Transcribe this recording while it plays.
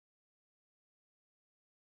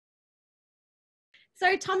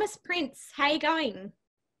So Thomas Prince, how you going?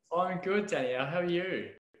 I'm good, Danielle. How are you?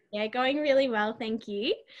 Yeah, going really well, thank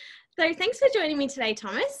you. So thanks for joining me today,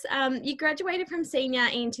 Thomas. You graduated from senior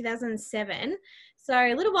in 2007, so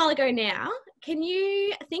a little while ago now. Can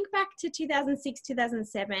you think back to 2006,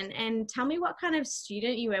 2007 and tell me what kind of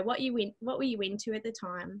student you were, what were you into at the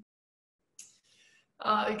time?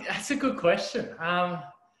 That's a good question. I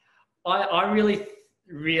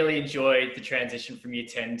really enjoyed the transition from year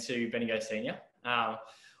 10 to Bendigo Senior.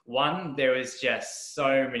 One, there was just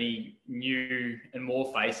so many new and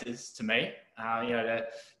more faces to me. To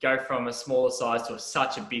go from a smaller size to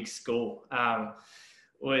such a big school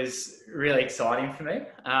was really exciting for me.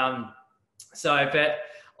 But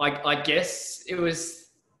I guess it was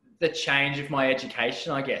the change of my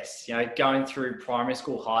education, I guess. Going through primary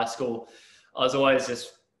school, high school, I was always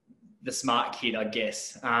just the smart kid, I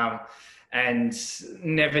guess, and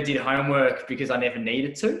never did homework because I never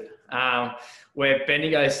needed to. Where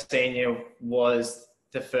Bendigo Senior was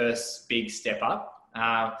the first big step up.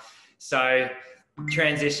 So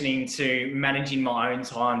transitioning to managing my own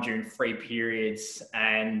time during free periods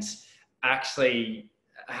and actually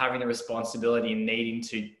having the responsibility and needing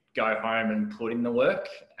to go home and put in the work,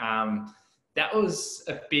 that was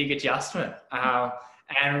a big adjustment.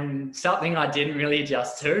 And something I didn't really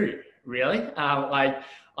adjust to, really.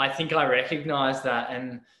 I think I recognised that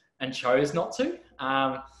and chose not to.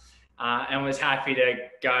 And was happy to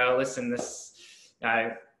go, listen,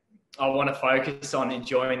 I want to focus on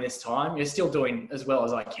enjoying this time. You're still doing as well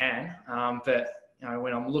as I can. But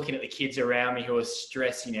when I'm looking at the kids around me who are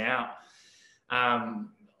stressing out,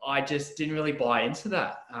 I just didn't really buy into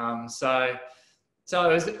that. So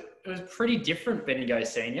it was pretty different, Bendigo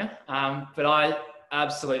Senior. But I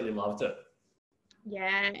absolutely loved it.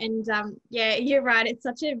 Yeah, and you're right. It's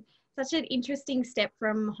such an interesting step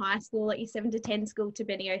from high school, like your 7 to 10 school, to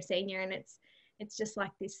Bendigo Senior, and it's just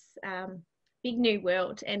like this big new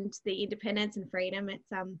world, and the independence and freedom.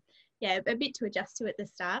 It's a bit to adjust to at the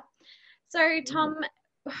start. So Tom,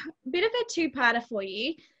 a bit of a two-parter for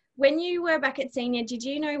you. When you were back at senior, did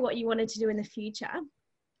you know what you wanted to do in the future?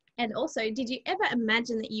 And also, did you ever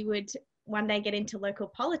imagine that you would one day get into local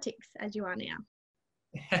politics as you are now?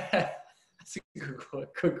 That's a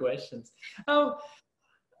good questions.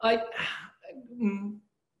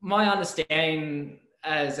 My understanding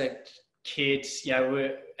as a kid,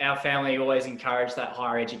 our family always encouraged that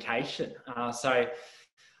higher education. So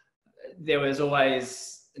there was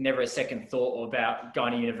always never a second thought about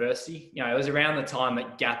going to university. It was around the time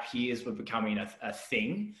that gap years were becoming a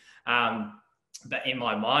thing. But in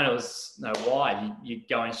my mind, it was, why? You're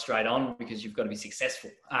going straight on because you've got to be successful.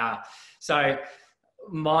 So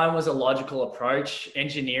mine was a logical approach.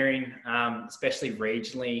 Engineering, especially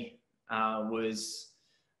regionally, was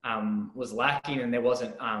lacking, and there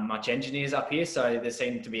wasn't much engineers up here. So there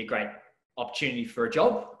seemed to be a great opportunity for a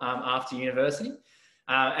job after university.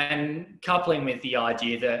 And coupling with the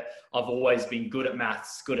idea that I've always been good at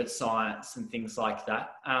maths, good at science and things like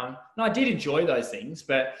that. And I did enjoy those things,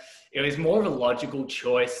 but it was more of a logical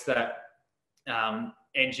choice that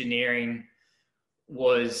engineering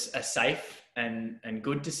was a safe and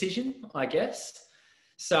good decision, I guess.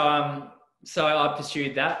 So I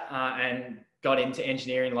pursued that and got into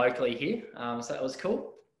engineering locally here. So that was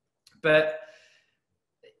cool. But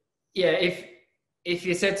yeah, if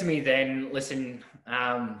you said to me then, listen,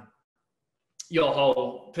 your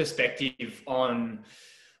whole perspective on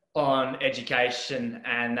education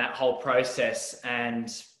and that whole process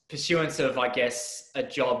and pursuance of, I guess, a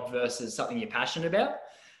job versus something you're passionate about,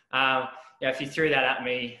 if you threw that at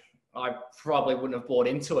me, I probably wouldn't have bought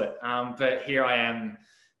into it. But here I am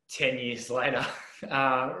 10 years later,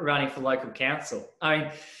 running for local council. I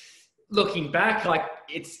mean, looking back,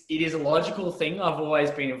 it is a logical thing. I've always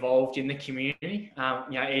been involved in the community.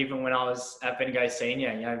 Even when I was at Bendigo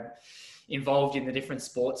Senior, involved in the different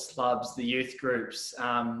sports clubs, the youth groups,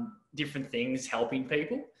 different things, helping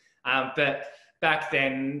people. But back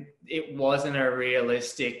then, it wasn't a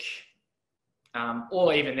realistic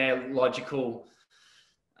or even their logical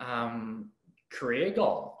career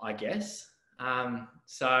goal, I guess. Back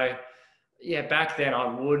then I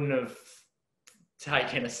wouldn't have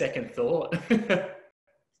taken a second thought.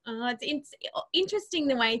 It's interesting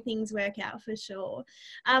the way things work out, for sure.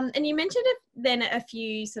 And you mentioned then a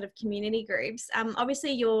few sort of community groups.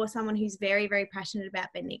 Obviously, you're someone who's very, very passionate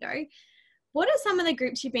about Bendigo. What are some of the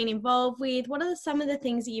groups you've been involved with? What are some of the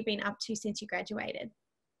things that you've been up to since you graduated?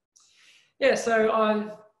 Yeah,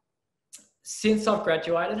 so since I've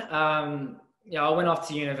graduated, I went off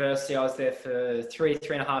to university. I was there for three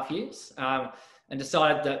and a half years, and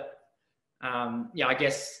decided that, I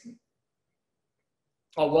guess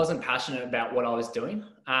I wasn't passionate about what I was doing.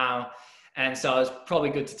 And so it was probably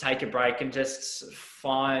good to take a break and just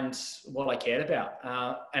find what I cared about.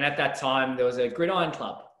 And at that time, there was a gridiron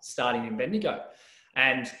club starting in Bendigo.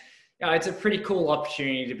 And it's a pretty cool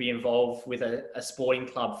opportunity to be involved with a sporting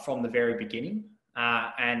club from the very beginning,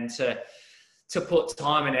 and to put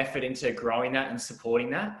time and effort into growing that and supporting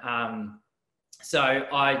that. So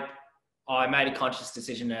I made a conscious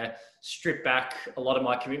decision to strip back a lot of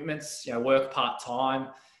my commitments, work part-time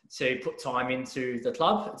to put time into the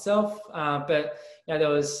club itself. But there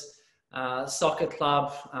was a soccer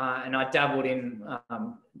club, and I dabbled in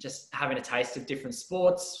just having a taste of different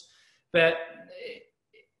sports, but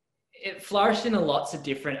it flourished in lots of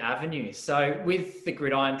different avenues. So with the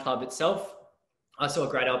gridiron club itself, I saw a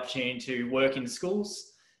great opportunity to work in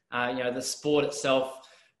schools. The sport itself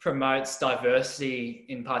promotes diversity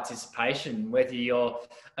in participation, whether you're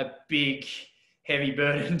a big, heavy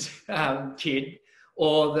burdened kid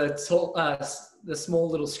or the small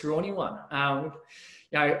little scrawny one.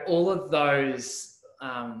 All of those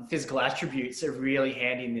physical attributes are really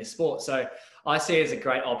handy in this sport. So I see it as a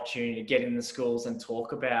great opportunity to get in the schools and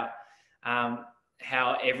talk about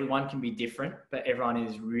how everyone can be different, but everyone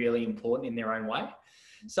is really important in their own way.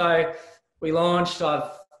 So we launched,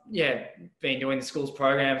 I've been doing the schools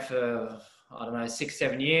program for,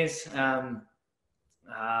 6-7 years.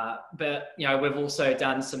 But we've also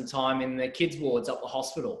done some time in the kids wards up the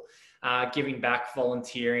hospital, giving back,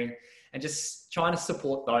 volunteering, and just trying to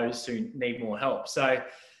support those who need more help. So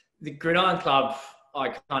the Gridiron Club, I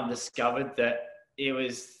kind of discovered that it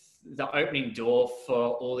was the opening door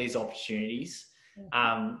for all these opportunities.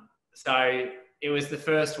 So it was the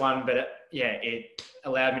first one, but it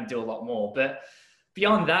allowed me to do a lot more. But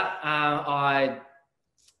beyond that, I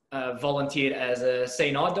volunteered as a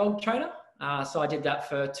C&I dog trainer. So I did that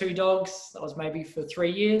for 2 dogs. That was maybe for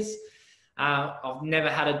 3 years. I've never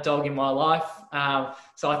had a dog in my life.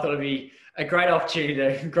 So I thought it'd be a great opportunity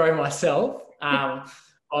to grow myself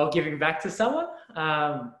while giving back to someone.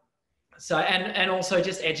 And also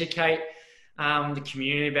just educate the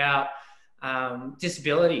community about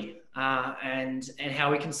disability and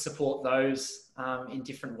how we can support those in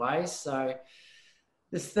different ways. So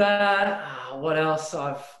there's that. What else?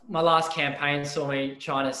 My last campaign saw me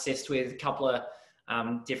trying to assist with a couple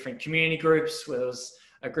of different community groups, where there was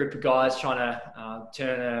a group of guys trying to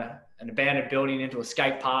turn an abandoned building into a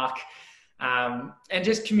skate park, and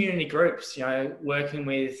just community groups, working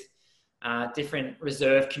with different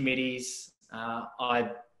reserve committees. I'm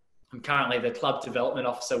currently the club development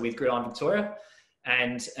officer with Gridiron Victoria,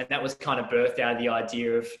 and that was kind of birthed out of the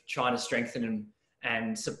idea of trying to strengthen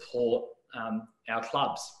and support our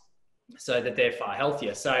clubs so that they're far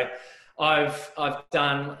healthier. So I've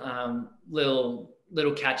done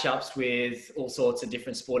little catch-ups with all sorts of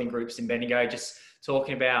different sporting groups in Bendigo, just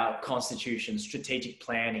talking about constitution, strategic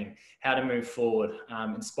planning, how to move forward,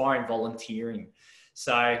 inspiring volunteering.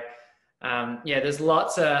 So there's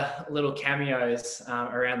lots of little cameos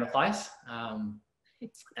around the place.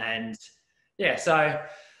 So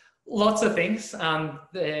lots of things.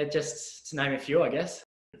 They're just to name a few, I guess.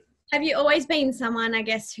 Have you always been someone, I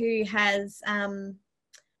guess, who has,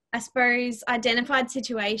 I suppose, identified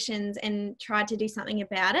situations and tried to do something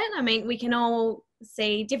about it? I mean, we can all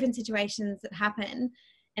see different situations that happen,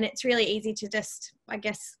 and it's really easy to just, I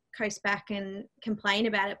guess, coast back and complain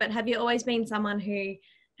about it. But have you always been someone who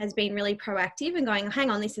has been really proactive and going, hang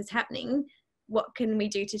on, this is happening, what can we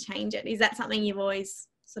do to change it? Is that something you've always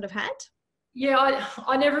sort of had? Yeah,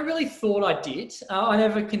 I never really thought I did. I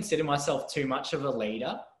never considered myself too much of a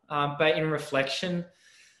leader. But in reflection,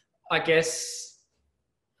 I guess,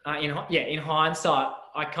 in hindsight,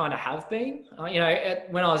 I kind of have been.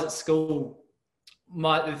 When I was at school,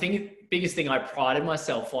 the biggest thing I prided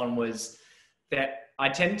myself on was that I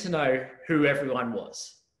tended to know who everyone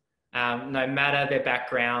was, no matter their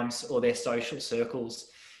backgrounds or their social circles.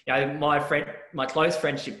 My close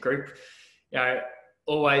friendship group,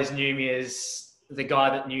 always knew me as the guy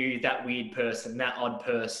that knew that weird person, that odd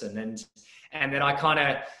person, and then I kind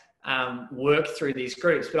of worked through these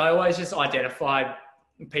groups, but I always just identified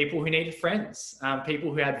people who needed friends,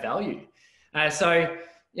 people who had value. So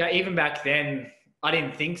even back then, I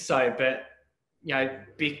didn't think so, but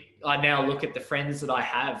I now look at the friends that I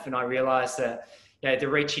have, and I realize that the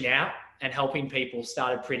reaching out and helping people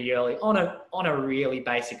started pretty early on a really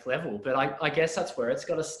basic level. But I guess that's where it's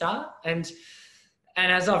got to start. And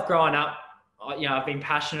as I've grown up, I've been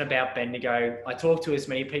passionate about Bendigo. I talk to as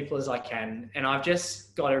many people as I can, and I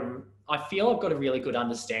feel I've got a really good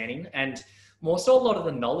understanding and more so a lot of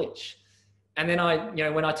the knowledge. And then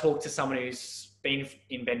when I talk to someone who's been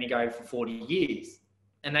in Bendigo for 40 years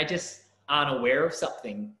and they just aren't aware of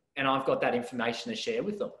something, and I've got that information to share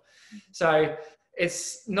with them. So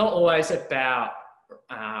it's not always about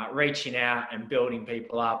reaching out and building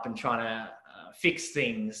people up and trying to fix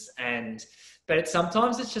things, but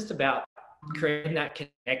sometimes it's just about creating that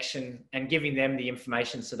connection and giving them the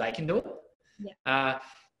information so they can do it. Yeah.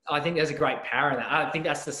 I think there's a great power in that. I think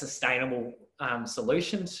that's the sustainable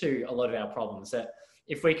solution to a lot of our problems, that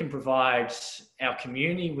if we can provide our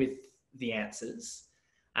community with the answers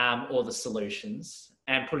or the solutions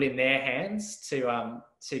and put it in their hands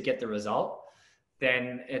to get the result,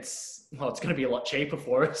 then it's going to be a lot cheaper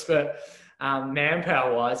for us, but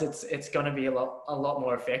manpower wise, it's going to be a lot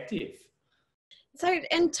more effective. So,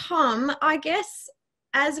 and Tom, I guess,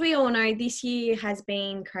 as we all know, this year has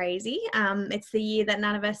been crazy. It's the year that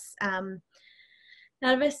none of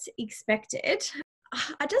us expected.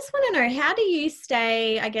 I just want to know, how do you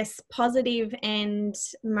stay, I guess, positive and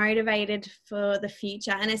motivated for the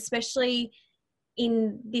future, and especially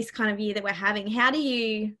in this kind of year that we're having? How do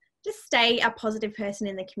you just stay a positive person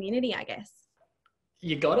in the community, I guess?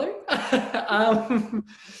 You got to.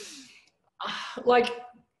 Like,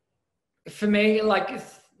 for me, like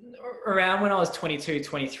around when I was 22,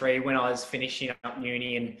 23, when I was finishing up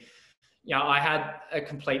uni, and I had a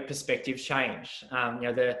complete perspective change.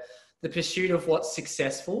 The pursuit of what's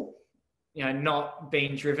successful, not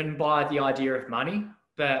being driven by the idea of money,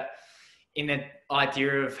 but in the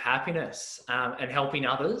idea of happiness and helping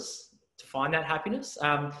others to find that happiness.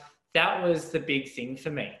 That was the big thing for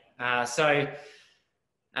me.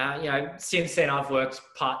 Since then I've worked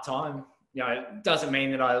part-time. It doesn't mean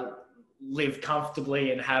that I live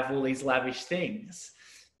comfortably and have all these lavish things,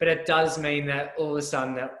 but it does mean that all of a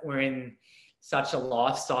sudden that we're in such a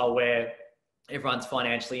lifestyle where everyone's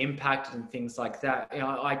financially impacted and things like that.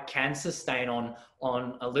 I can sustain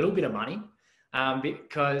on a little bit of money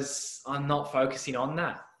because I'm not focusing on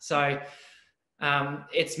that. So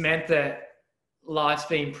it's meant that life's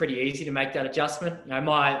been pretty easy to make that adjustment.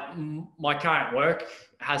 My current work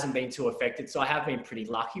hasn't been too affected, so I have been pretty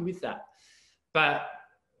lucky with that. But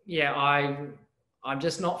yeah, I'm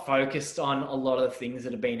just not focused on a lot of the things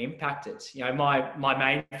that have been impacted. My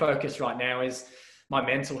main focus right now is my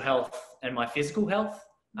mental health and my physical health,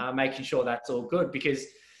 making sure that's all good, because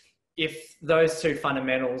if those two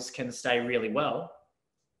fundamentals can stay really well,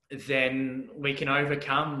 then we can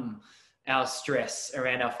overcome our stress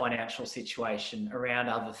around our financial situation, around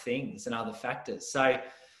other things and other factors. So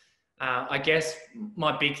I guess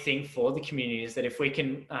my big thing for the community is that if we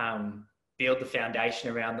can build the foundation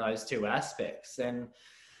around those two aspects, then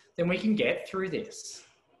we can get through this.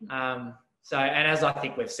 And as I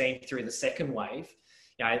think we've seen through the second wave,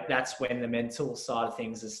 that's when the mental side of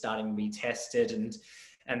things is starting to be tested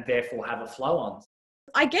and therefore have a flow on.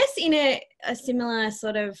 I guess in a similar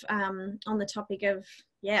sort of on the topic of,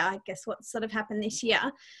 I guess what sort of happened this year,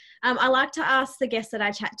 I like to ask the guests that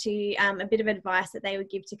I chat to a bit of advice that they would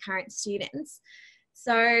give to current students.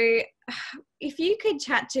 So if you could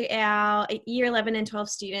chat to our year 11 and 12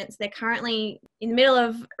 students, they're currently in the middle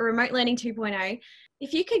of remote learning 2.0.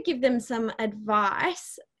 If you could give them some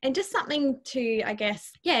advice and just something to, I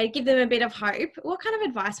guess, give them a bit of hope, what kind of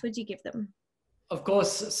advice would you give them? Of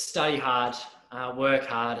course, study hard, work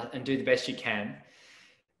hard, and do the best you can.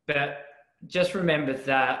 But just remember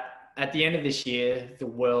that at the end of this year, the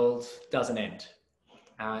world doesn't end.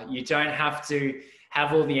 You don't have to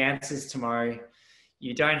have all the answers tomorrow.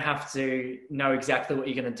 You don't have to know exactly what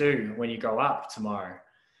you're going to do when you grow up tomorrow.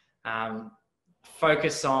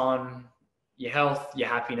 Focus on your health, your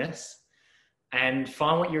happiness, and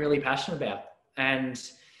find what you're really passionate about. And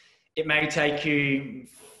it may take you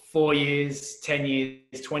 4 years, 10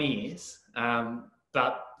 years, 20 years,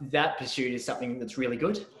 but that pursuit is something that's really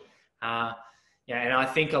good. And I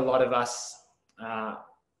think a lot of us,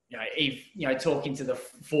 talking to the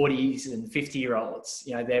 40s and 50-year-olds,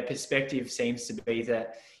 their perspective seems to be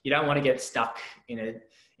that you don't want to get stuck in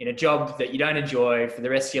a job that you don't enjoy for the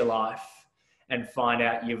rest of your life and find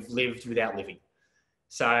out you've lived without living.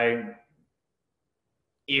 So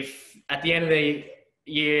if at the end of the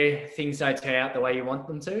year things don't turn out the way you want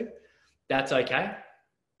them to, that's okay,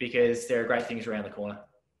 because there are great things around the corner.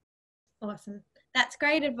 Awesome. That's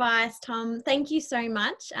great advice, Tom. Thank you so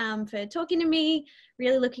much for talking to me.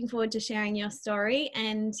 Really looking forward to sharing your story.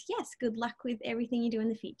 And yes, good luck with everything you do in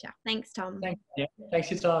the future. Thanks, Tom. Thanks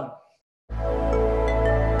for your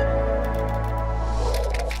time.